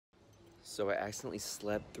So I accidentally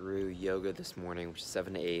slept through yoga this morning, which is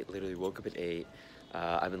 7 to 8. Literally woke up at 8.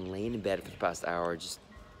 I've been laying in bed for the past hour, just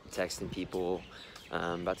texting people.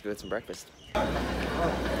 About to go get some breakfast.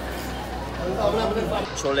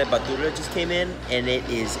 Chole bhature just came in, and it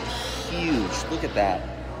is huge. Look at that.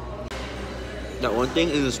 That one thing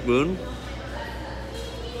in the spoon,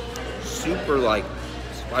 super like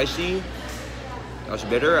spicy. That's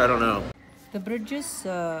bitter. I don't know. The bridge is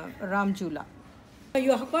Ramjula.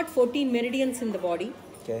 You have got 14 meridians in the body.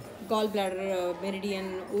 Okay. Gallbladder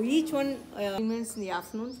meridian. Each one 15 minutes in the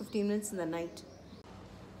afternoon, 15 minutes in the night.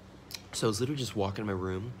 So I was literally just walking in my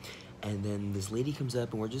room, and then this lady comes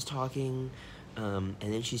up, and we're just talking, and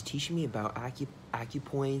then she's teaching me about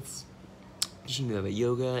acupoints, teaching me about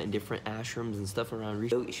yoga and different ashrams and stuff around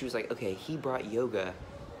Rishikesh. She was like, okay, he brought yoga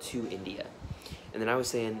to India. And then I was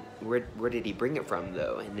saying, where did he bring it from,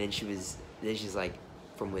 though? And then she's like,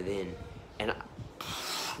 from within. And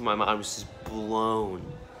my mind was just blown.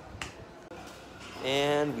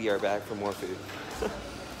 And we are back for more food.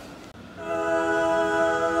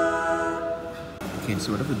 Okay,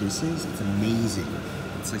 so whatever this is, it's amazing.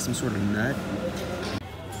 It's like some sort of nut.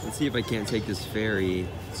 Let's see if I can't take this ferry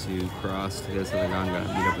to cross to go to the Ganga,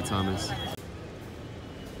 meet up with Thomas.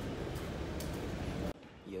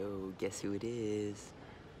 Yo, guess who it is?